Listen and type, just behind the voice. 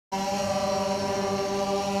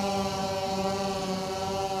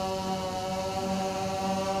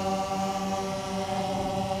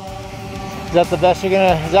Is that the best you're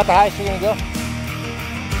gonna, is that the highest you're gonna go?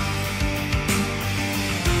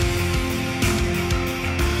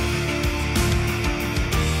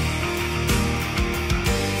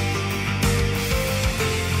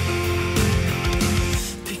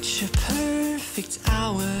 Picture perfect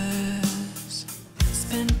hours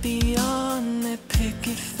spent beyond their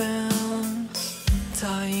picket fence,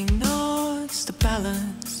 tying knots to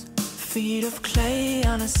balance, feet of clay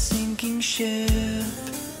on a sinking ship.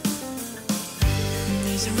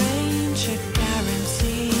 These rain-check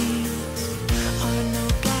guarantees are no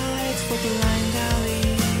guides for blind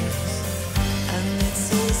alleys, and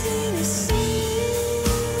it's easy to see.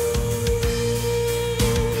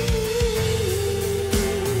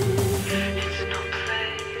 It's no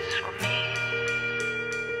place for me.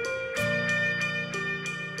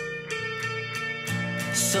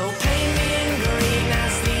 So paint me in green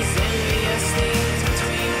as these envious things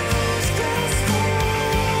between rose-gold stones.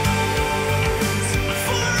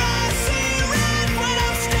 For I see red when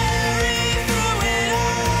I'm staring through it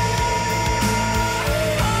all.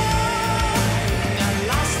 I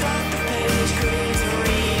lost off the page, couldn't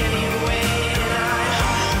read anyway, and I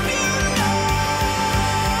hope you know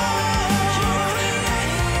you're laying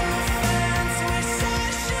the fence, which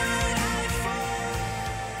side should I fall?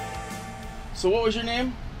 So what was your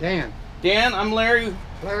name? Dan. Dan, I'm Larry.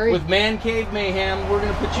 Larry. With Man Cave Mayhem. We're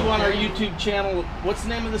going to put you on our YouTube channel. What's the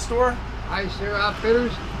name of the store? High Sierra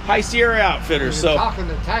Outfitters. High Sierra Outfitters. You're So talking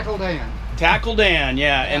to Tackle Dan. Tackle Dan,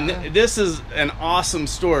 yeah. And this is an awesome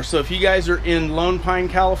store. So if you guys are in Lone Pine,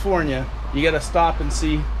 California, you got to stop and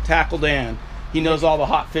see Tackle Dan. He knows all the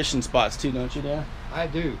hot fishing spots too, don't you, Dan? I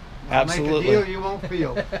do. I'll Absolutely. make a deal you won't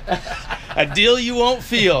feel. A deal you won't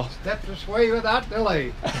feel. Step this way without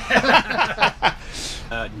delay.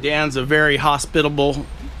 Dan's a very hospitable,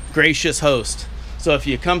 gracious host. So if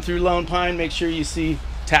you come through Lone Pine, make sure you see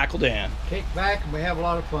Tackle Dan. Kick back and we have a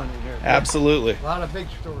lot of fun in here. Absolutely. A lot of big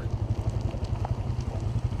stories.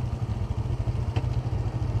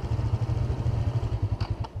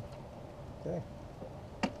 Okay.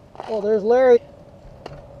 Oh, there's Larry.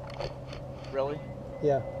 Really?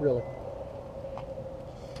 Yeah, really.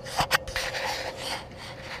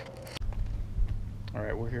 All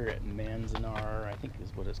right, we're here at Manzanar, I think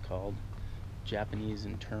is what it's called. Japanese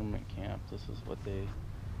internment camp. This is what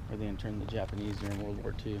where they interned the Japanese during World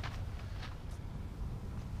War II.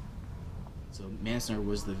 So Manzanar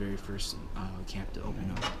was the very first camp to open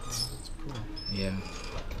up. That's cool. Yeah.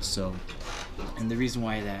 So, and the reason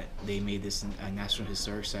why that they made this a National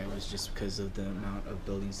Historic Site was just because of the amount of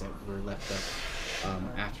buildings that were left up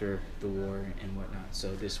after the war and whatnot.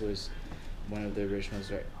 So this was one of the originals,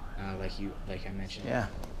 right? Like I mentioned. Yeah,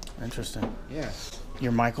 interesting. Yeah.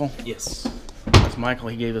 You're Michael? Yes. That's Michael.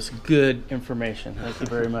 He gave us good information. Thank you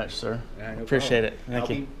very much, sir. No Appreciate problem. it. Thank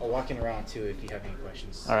you. I'll be walking around too if you have any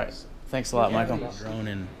questions. All right. Thanks a lot, Yeah, Michael. no problem. Drone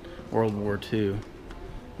in World War II.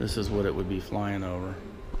 This is what it would be flying over.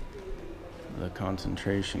 The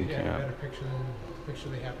concentration You'd have a camp. better picture than the picture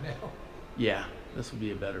they have now. Yeah, this would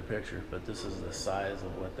be a better picture, but this is the size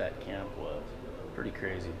of what that camp was. Pretty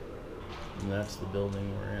crazy. And that's the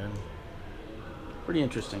building we're in. Pretty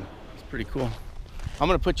interesting. It's pretty cool. I'm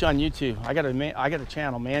gonna put you on YouTube. I got a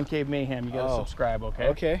channel, Man Cave Mayhem. You gotta subscribe, okay?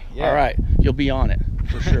 Okay. Yeah. All right, you'll be on it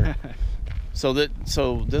for sure. So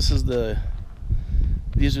this is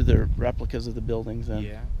these are the replicas of the buildings then.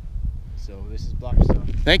 Yeah. So this is Blockstone.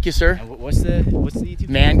 Thank you, sir. What's the YouTube?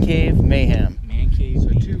 Man Cave Mayhem. Man Cave. So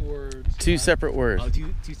Mayhem. 2 words. Two separate words. Oh,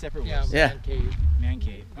 two separate Yeah, words. Yeah. Man Cave. Man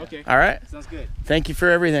Cave. Okay. All right. Sounds good. Thank you for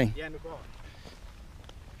everything. Yeah, no problem.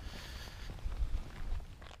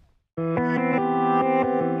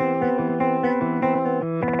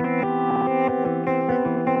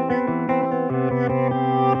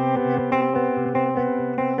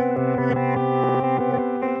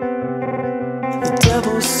 The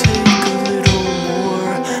devils take a little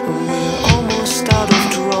more, and we're almost out of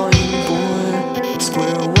drawing board.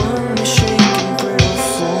 Square one, the shaking brittle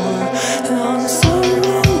floor, and on the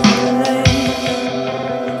lonely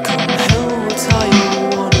lane. Come hell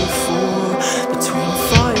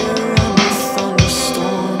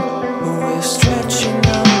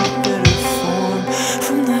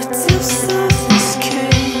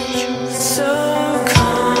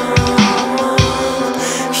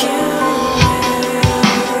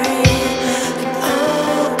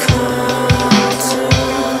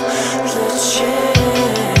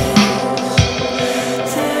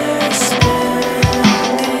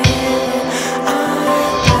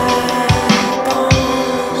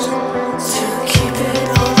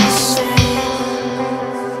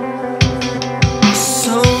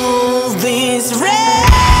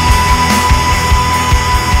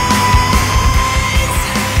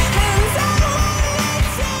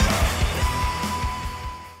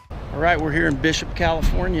All right, we're here in Bishop,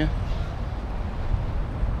 California.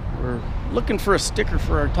 We're looking for a sticker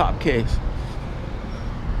for our top case.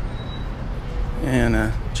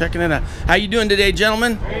 And checking it out. How you doing today,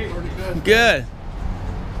 gentlemen? Hey, pretty good. Good.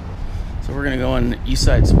 So we're gonna go on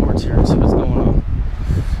Eastside Sports here and see what's going on.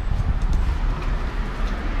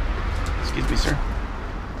 Excuse me, sir.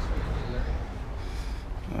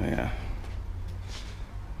 Oh yeah,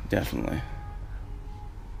 definitely.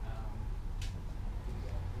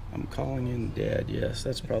 I'm calling in Dad. Yes,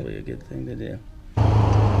 that's probably a good thing to do.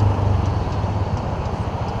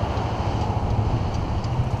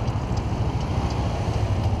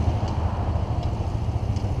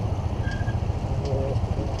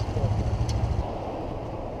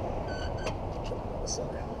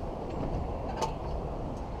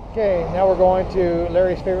 Okay, now we're going to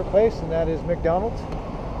Larry's favorite place, and that is McDonald's.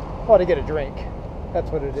 Oh, to get a drink. That's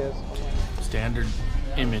what it is. Standard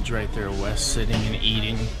image right there, Wes sitting and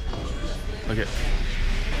eating. Look at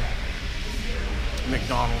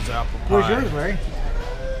McDonald's apple pie. Where's yours, Larry?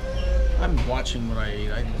 I'm watching what I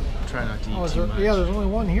eat. I try not to eat too much. Yeah, there's only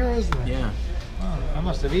one here, isn't there? Yeah. Oh, I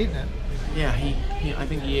must have eaten it. Yeah, I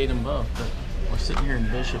think he ate them both. But we're sitting here in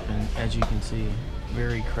Bishop, and as you can see,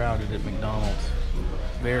 very crowded at McDonald's.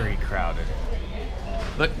 Very crowded.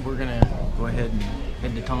 But we're gonna go ahead and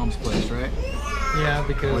head to Tom's place, right? Yeah,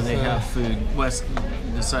 because Where they have food. Wes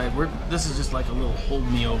decided this is just like a little hold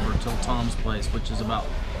me over till Tom's place, which is about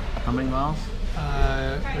how many miles?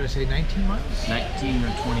 What did I say, 19 miles? 19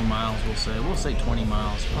 or 20 miles, we'll say. We'll say 20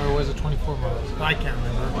 miles. Or was it 24 miles? I can't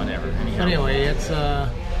remember. Whatever. Anyhow. Anyway, it's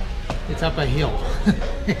up a hill.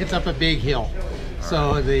 It's up a big hill.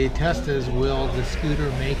 So the test is, will the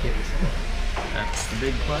scooter make it? That's the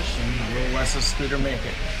big question. Will Wes's scooter make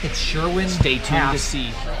it? It's Sherwin. Stay tuned Pass. to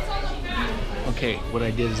see. Okay, what I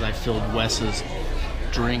did is I filled Wes's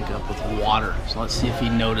drink up with water. So let's see if he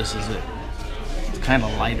notices it. It's kind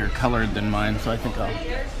of lighter colored than mine, so I think I'll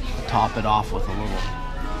top it off with a little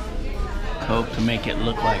Coke to make it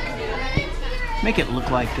look like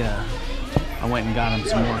I went and got him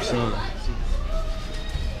some more soda.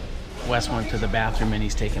 Wes went to the bathroom and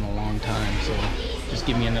he's taking a long time, so just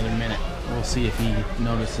give me another minute. We'll see if he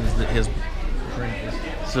notices that his drink is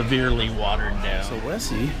severely watered down. So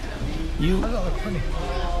Wesy, Why does that look funny?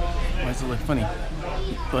 why does it look funny?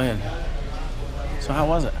 Go ahead. So how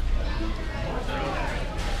was it?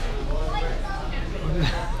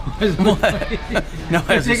 Why does it look funny? No,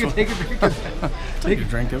 I was take just- a drink of that. Take a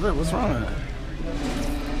drink of it. What's wrong with it?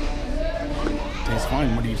 Tastes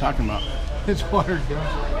fine. What are you talking about? It's watered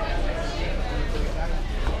down.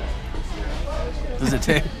 Does it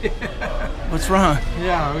taste? What's wrong?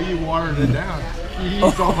 Yeah, you watered it down. You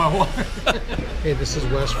used all my water. Hey, this is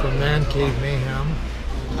Wes from Man Cave Mayhem.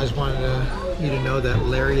 I just wanted you to know that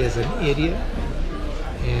Larry is an idiot,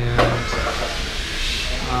 and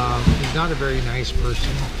he's not a very nice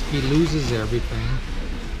person. He loses everything,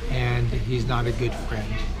 and he's not a good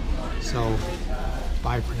friend. So,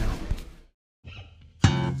 bye for now.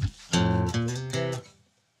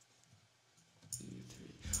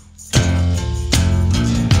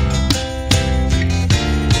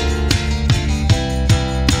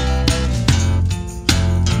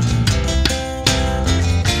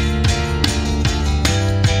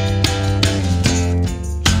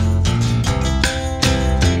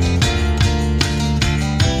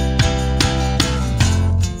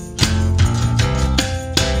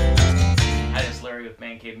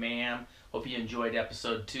 Mayhem. Hope you enjoyed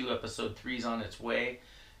episode 2. Episode 3 is on its way.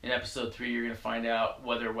 In episode 3, you're going to find out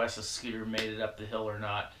whether Wes's scooter made it up the hill or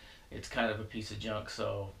not. It's kind of a piece of junk,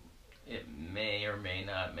 so it may or may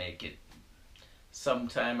not make it.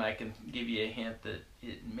 Sometime I can give you a hint that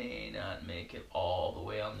it may not make it all the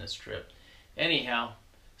way on this trip. Anyhow,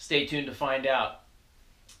 stay tuned to find out.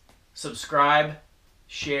 Subscribe,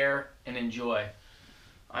 share, and enjoy.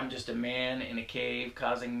 I'm just a man in a cave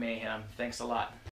causing mayhem. Thanks a lot.